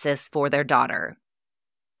diagnosis for their daughter.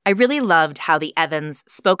 I really loved how the Evans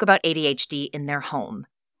spoke about ADHD in their home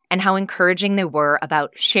and how encouraging they were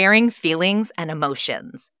about sharing feelings and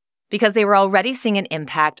emotions because they were already seeing an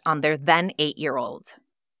impact on their then 8-year-old.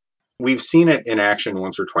 We've seen it in action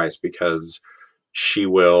once or twice because she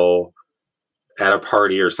will, at a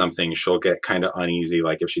party or something, she'll get kind of uneasy.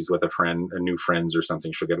 Like if she's with a new friends or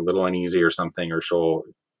something, she'll get a little uneasy or something, or she'll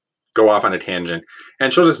go off on a tangent,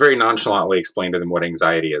 and she'll just very nonchalantly explain to them what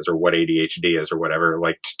anxiety is or what ADHD is or whatever,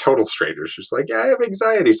 like to total strangers. She's like, yeah, I have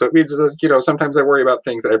anxiety. So it means, sometimes I worry about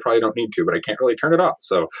things that I probably don't need to, but I can't really turn it off.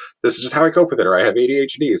 So this is just how I cope with it. Or I have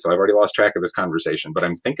ADHD. So I've already lost track of this conversation, but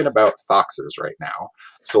I'm thinking about foxes right now.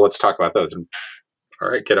 So let's talk about those. And all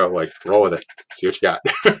right, kiddo, like roll with it. See what you got.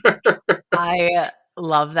 I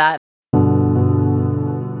love that.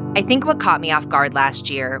 I think what caught me off guard last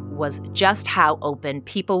year was just how open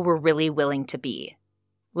people were really willing to be.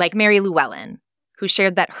 Like Mary Llewellyn, who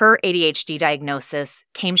shared that her ADHD diagnosis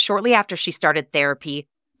came shortly after she started therapy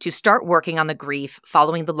to start working on the grief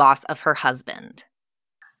following the loss of her husband.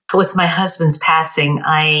 With my husband's passing,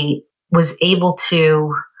 I was able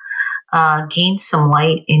to gain some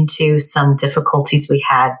light into some difficulties we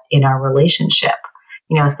had in our relationship.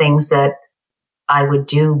 Things that I would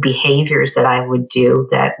do, behaviors that I would do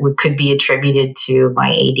that could be attributed to my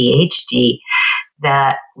ADHD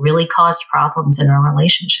that really caused problems in our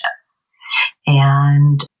relationship.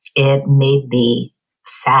 And it made me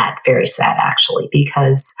sad, very sad actually,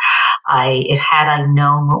 because had I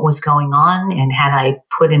known what was going on and had I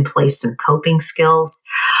put in place some coping skills,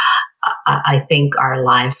 I think our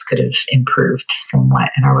lives could have improved somewhat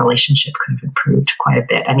and our relationship could have improved quite a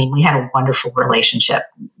bit. I mean, we had a wonderful relationship,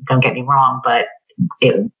 don't get me wrong, but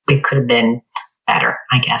it could have been better,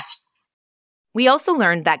 I guess. We also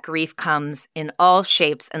learned that grief comes in all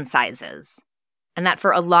shapes and sizes, and that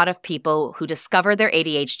for a lot of people who discover their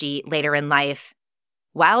ADHD later in life,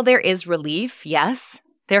 while there is relief, yes,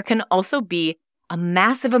 there can also be a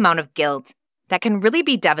massive amount of guilt that can really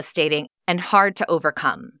be devastating and hard to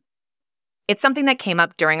overcome. It's something that came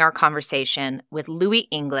up during our conversation with Louis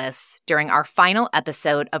Inglis during our final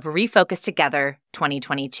episode of Refocus Together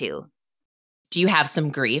 2022. Do you have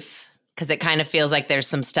some grief? Because it kind of feels like there's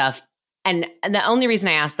some stuff. And the only reason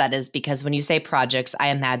I ask that is because when you say projects, I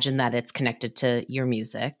imagine that it's connected to your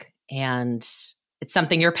music and it's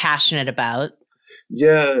something you're passionate about.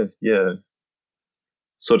 Yeah.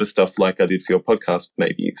 Sort of stuff like I did for your podcast,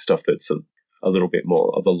 maybe stuff that's a little bit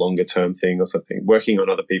more of a longer term thing or something, working on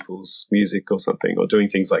other people's music or something, or doing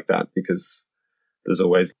things like that, because there's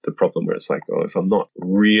always the problem where it's like, oh, if I'm not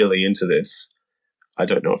really into this, I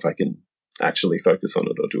don't know if I can actually focus on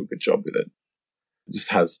it or do a good job with it. It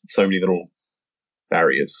just has so many little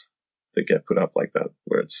barriers that get put up like that,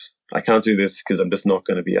 where it's, I can't do this because I'm just not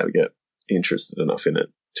going to be able to get interested enough in it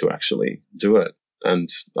to actually do it. And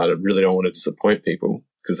I really don't want to disappoint people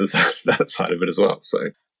because there's that side of it as well.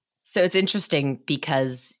 So it's interesting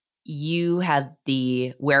because you had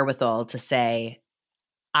the wherewithal to say,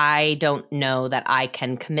 I don't know that I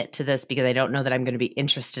can commit to this because I don't know that I'm going to be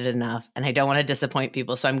interested enough and I don't want to disappoint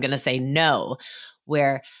people. So I'm going to say no,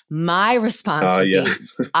 where my response would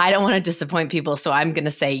be, I don't want to disappoint people. So I'm going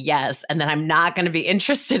to say yes. And then I'm not going to be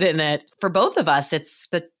interested in it. For both of us, it's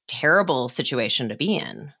a terrible situation to be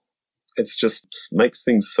in. It's just makes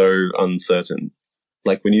things so uncertain.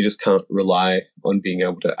 Like when you just can't rely on being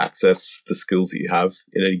able to access the skills that you have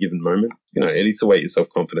in any given moment, it eats away your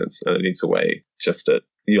self-confidence and it eats away just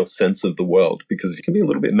your sense of the world, because it can be a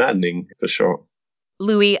little bit maddening for sure.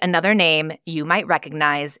 Louis, another name you might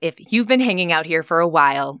recognize if you've been hanging out here for a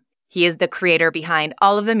while. He is the creator behind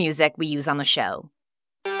all of the music we use on the show.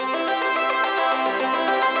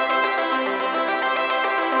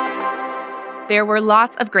 There were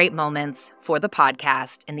lots of great moments for the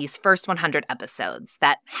podcast in these first 100 episodes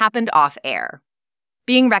that happened off air.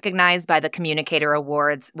 Being recognized by the Communicator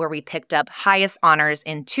Awards, where we picked up highest honors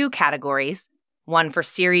in 2 categories, one for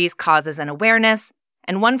series causes and awareness,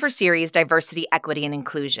 and one for series diversity, equity, and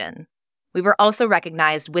inclusion. We were also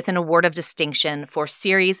recognized with an award of distinction for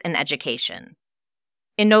series and education.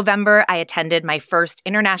 In November, I attended my first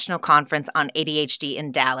international conference on ADHD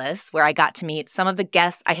in Dallas, where I got to meet some of the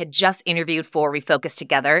guests I had just interviewed for Refocus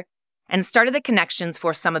Together and started the connections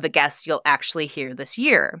for some of the guests you'll actually hear this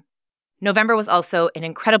year. November was also an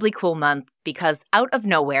incredibly cool month because out of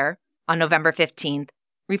nowhere, on November 15th,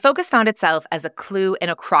 Refocus found itself as a clue in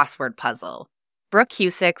a crossword puzzle, Brooke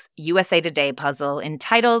Cusick's USA Today puzzle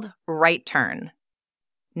entitled Right Turn.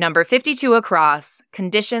 Number 52 across,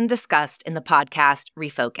 condition discussed in the podcast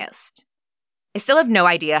Refocused. I still have no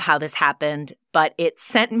idea how this happened, but it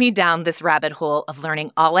sent me down this rabbit hole of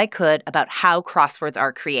learning all I could about how crosswords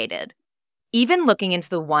are created, even looking into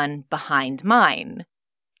the one behind mine.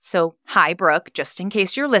 So, hi, Brooke, just in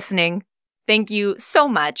case you're listening, thank you so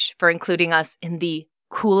much for including us in the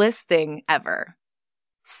coolest thing ever.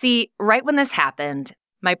 See, right when this happened,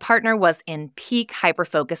 my partner was in peak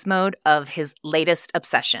hyperfocus mode of his latest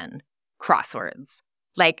obsession, crosswords.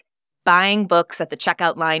 Like buying books at the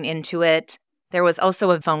checkout line into it. There was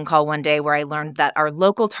also a phone call one day where I learned that our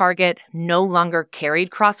local Target no longer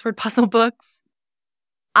carried crossword puzzle books.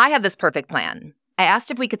 I had this perfect plan. I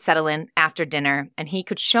asked if we could settle in after dinner and he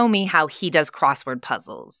could show me how he does crossword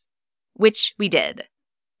puzzles, which we did.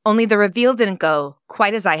 Only the reveal didn't go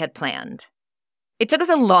quite as I had planned. It took us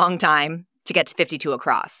a long time to get to 52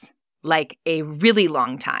 across, like a really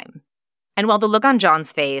long time. And while the look on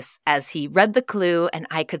John's face as he read the clue and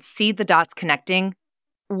I could see the dots connecting,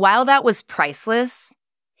 while that was priceless,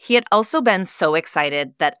 he had also been so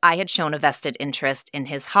excited that I had shown a vested interest in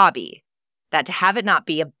his hobby, that to have it not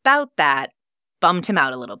be about that bummed him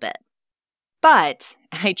out a little bit. But,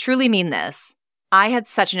 and I truly mean this, I had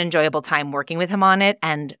such an enjoyable time working with him on it,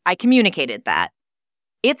 and I communicated that.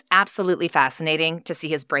 It's absolutely fascinating to see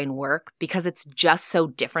his brain work because it's just so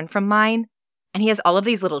different from mine, and he has all of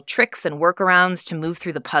these little tricks and workarounds to move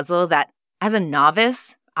through the puzzle that, as a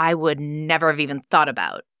novice, I would never have even thought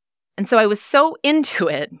about. And so I was so into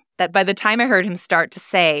it that by the time I heard him start to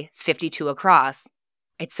say 52 across,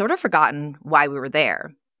 I'd sort of forgotten why we were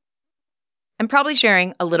there. I'm probably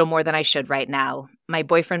sharing a little more than I should right now. My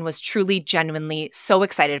boyfriend was truly, genuinely so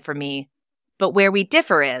excited for me. But where we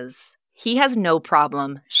differ is, he has no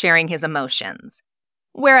problem sharing his emotions,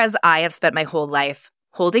 whereas I have spent my whole life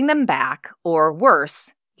holding them back, or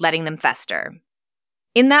worse, letting them fester.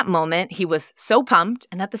 In that moment, he was so pumped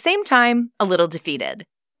and at the same time a little defeated,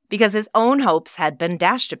 because his own hopes had been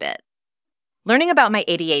dashed a bit. Learning about my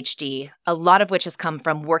ADHD, a lot of which has come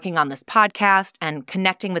from working on this podcast and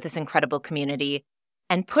connecting with this incredible community,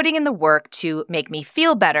 and putting in the work to make me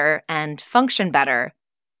feel better and function better,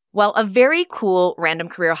 while a very cool random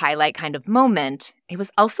career highlight kind of moment, it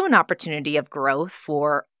was also an opportunity of growth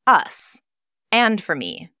for us and for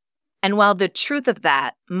me. And while the truth of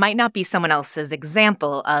that might not be someone else's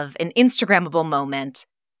example of an Instagrammable moment,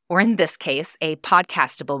 or in this case, a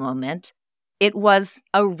podcastable moment, it was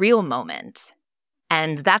a real moment.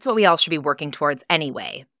 And that's what we all should be working towards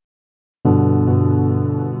anyway.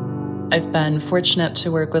 I've been fortunate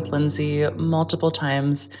to work with Lindsay multiple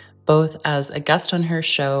times, both as a guest on her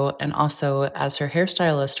show and also as her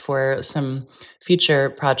hairstylist for some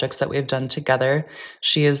future projects that we've done together.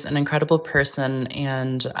 She is an incredible person,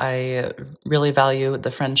 and I really value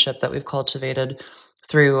the friendship that we've cultivated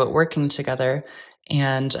through working together.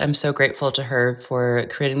 And I'm so grateful to her for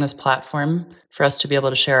creating this platform for us to be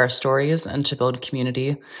able to share our stories and to build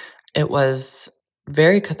community. It was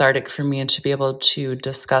very cathartic for me to be able to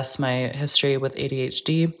discuss my history with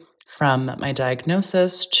ADHD, from my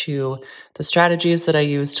diagnosis to the strategies that I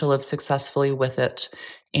use to live successfully with it.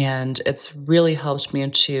 And it's really helped me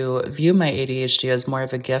to view my ADHD as more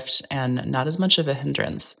of a gift and not as much of a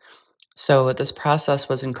hindrance. So this process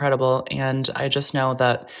was incredible. And I just know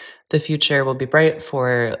that the future will be bright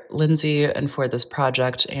for Lindsay and for this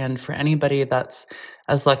project and for anybody that's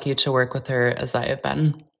as lucky to work with her as I have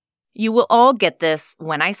been. You will all get this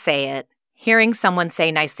when I say it. Hearing someone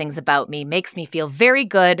say nice things about me makes me feel very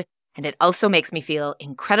good, and it also makes me feel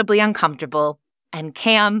incredibly uncomfortable. And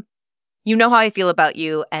Cam, you know how I feel about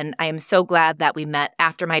you, and I am so glad that we met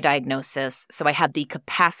after my diagnosis, so I had the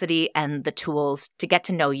capacity and the tools to get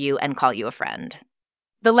to know you and call you a friend.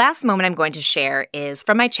 The last moment I'm going to share is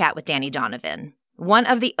from my chat with Danny Donovan, one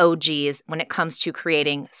of the OGs when it comes to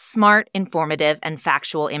creating smart, informative, and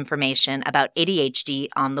factual information about ADHD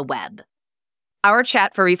on the web. Our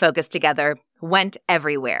chat for Refocus Together went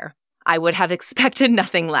everywhere. I would have expected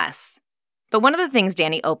nothing less. But one of the things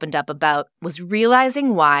Danny opened up about was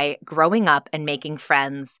realizing why growing up and making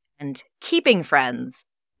friends and keeping friends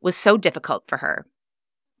was so difficult for her.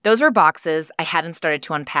 Those were boxes I hadn't started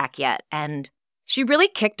to unpack yet, and she really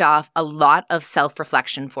kicked off a lot of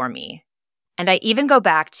self-reflection for me. And I even go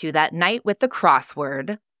back to that night with the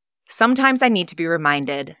crossword. Sometimes I need to be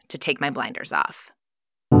reminded to take my blinders off.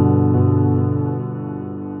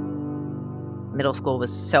 Middle school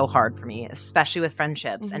was so hard for me, especially with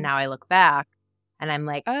friendships. And now I look back and I'm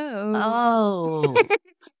like, oh,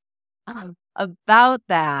 about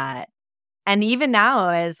that. And even now,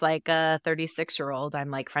 as like a 36-year-old, I'm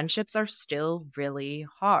like, friendships are still really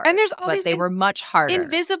hard. And there's all but these they were much harder.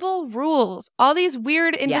 Invisible rules, all these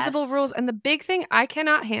weird invisible rules. And the big thing I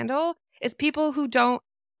cannot handle is people who don't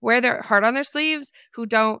wear their heart on their sleeves, who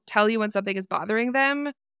don't tell you when something is bothering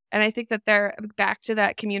them. And I think that they're back to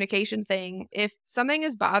that communication thing. If something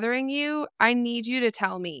is bothering you, I need you to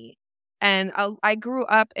tell me. And I grew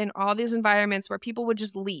up in all these environments where people would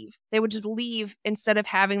just leave. They would just leave instead of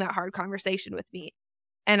having that hard conversation with me.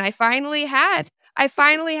 And I finally had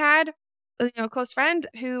a close friend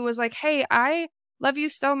who was like, hey, I love you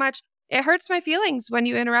so much. It hurts my feelings when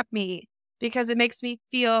you interrupt me because it makes me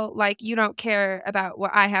feel like you don't care about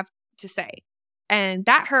what I have to say. And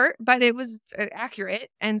that hurt, but it was accurate.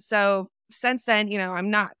 And so since then,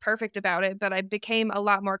 I'm not perfect about it, but I became a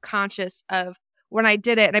lot more conscious of when I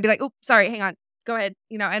did it, and I'd be like, oh, sorry, hang on, go ahead.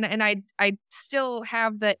 And I still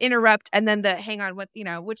have the interrupt and then the hang on,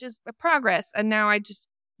 which is a progress. And now I just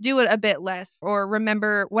do it a bit less, or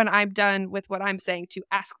remember when I'm done with what I'm saying to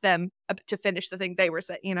ask them to finish the thing they were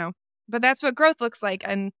saying, but that's what growth looks like.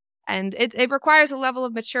 And it requires a level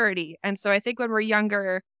of maturity. And so I think when we're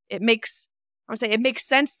younger, it makes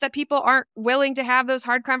sense that people aren't willing to have those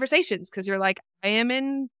hard conversations because you're like, I am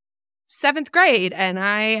in 7th grade and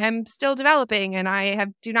I am still developing and I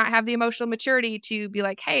do not have the emotional maturity to be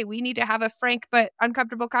like, hey, we need to have a frank but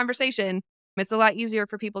uncomfortable conversation. It's a lot easier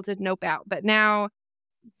for people to nope out. But now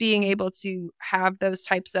being able to have those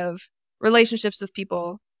types of relationships with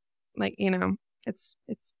people, like, it's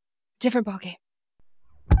a different ballgame.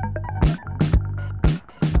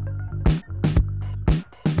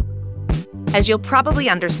 As you'll probably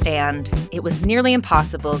understand, it was nearly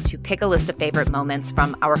impossible to pick a list of favorite moments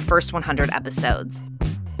from our first 100 episodes.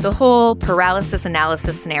 The whole paralysis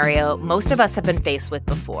analysis scenario most of us have been faced with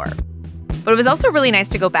before. But it was also really nice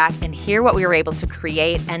to go back and hear what we were able to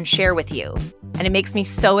create and share with you. And it makes me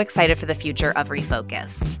so excited for the future of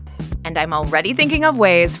Refocused. And I'm already thinking of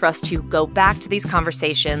ways for us to go back to these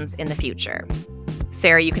conversations in the future.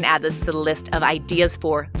 Sarah, you can add this to the list of ideas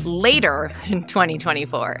for later in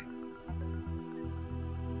 2024.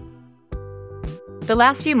 The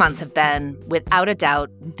last few months have been, without a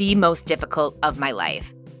doubt, the most difficult of my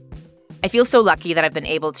life. I feel so lucky that I've been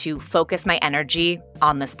able to focus my energy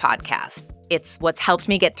on this podcast. It's what's helped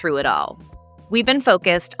me get through it all. We've been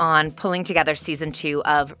focused on pulling together season 2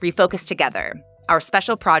 of Refocus Together, our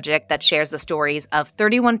special project that shares the stories of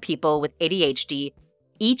 31 people with ADHD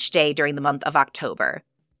each day during the month of October,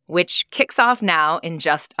 which kicks off now in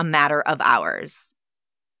just a matter of hours.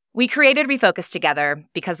 We created Refocus Together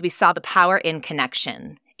because we saw the power in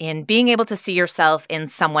connection, in being able to see yourself in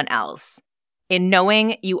someone else, in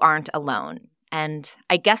knowing you aren't alone. And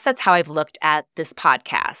I guess that's how I've looked at this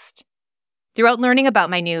podcast. Throughout learning about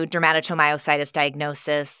my new dermatomyositis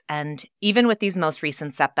diagnosis, and even with these most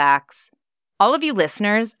recent setbacks, all of you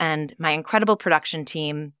listeners and my incredible production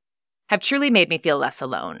team have truly made me feel less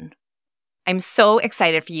alone. I'm so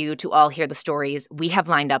excited for you to all hear the stories we have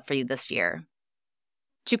lined up for you this year.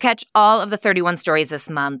 To catch all of the 31 stories this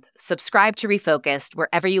month, subscribe to Refocused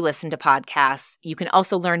wherever you listen to podcasts. You can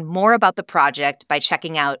also learn more about the project by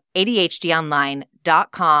checking out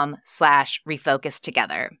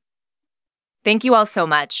adhdonline.com/refocusedtogether. Thank you all so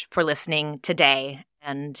much for listening today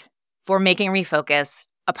and for making Refocus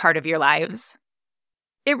a part of your lives.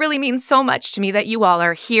 It really means so much to me that you all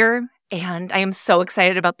are here, and I am so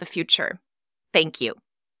excited about the future. Thank you.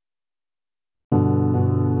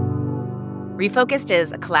 Refocused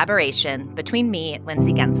is a collaboration between me,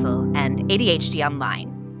 Lindsay Gensel, and ADHD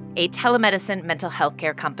Online, a telemedicine mental health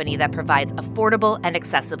care company that provides affordable and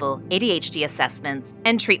accessible ADHD assessments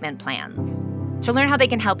and treatment plans. To learn how they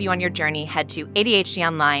can help you on your journey, head to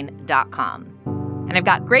ADHDonline.com. And I've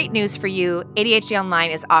got great news for you. ADHD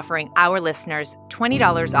Online is offering our listeners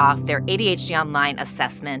 $20 off their ADHD Online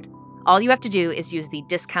assessment. All you have to do is use the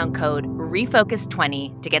discount code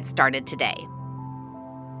REFOCUS20 to get started today.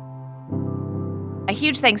 A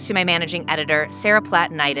huge thanks to my managing editor, Sarah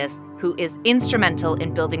Platinitis, who is instrumental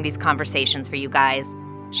in building these conversations for you guys.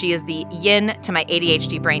 She is the yin to my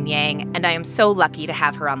ADHD brain yang, and I am so lucky to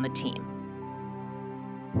have her on the team.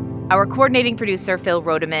 Our coordinating producer, Phil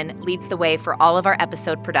Rodeman, leads the way for all of our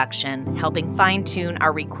episode production, helping fine-tune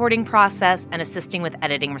our recording process and assisting with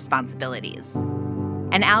editing responsibilities.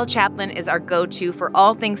 And Al Chaplin is our go-to for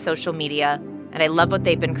all things social media, and I love what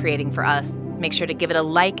they've been creating for us. Make sure to give it a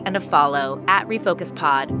like and a follow at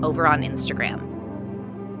ReFocusPod over on Instagram.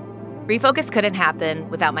 Refocus couldn't happen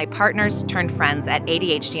without my partners turned friends at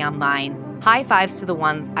ADHD Online. High fives to the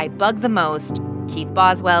ones I bug the most: Keith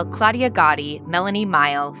Boswell, Claudia Gotti, Melanie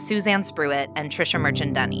Mile, Suzanne Spruitt, and Trisha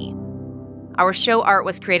Merchant-Dunny. Our show art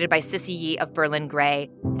was created by Sissy Yee of Berlin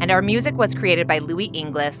Grey, and our music was created by Louis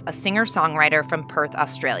Inglis, a singer-songwriter from Perth,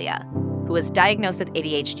 Australia, who was diagnosed with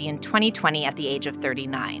ADHD in 2020 at the age of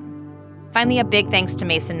 39. Finally, a big thanks to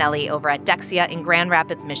Mason Nelly over at Dexia in Grand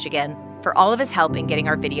Rapids, Michigan, for all of his help in getting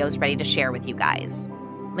our videos ready to share with you guys.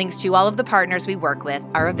 Links to all of the partners we work with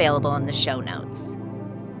are available in the show notes.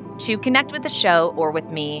 To connect with the show or with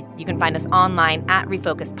me, you can find us online at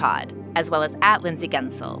ReFocusPod, as well as at Lindsay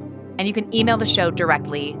Gensel. And you can email the show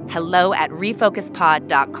directly,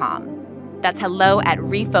 hello@refocuspod.com. That's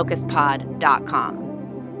hello@refocuspod.com.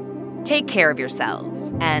 Take care of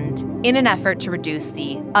yourselves, and in an effort to reduce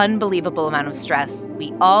the unbelievable amount of stress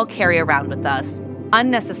we all carry around with us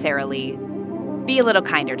unnecessarily, be a little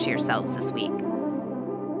kinder to yourselves this week.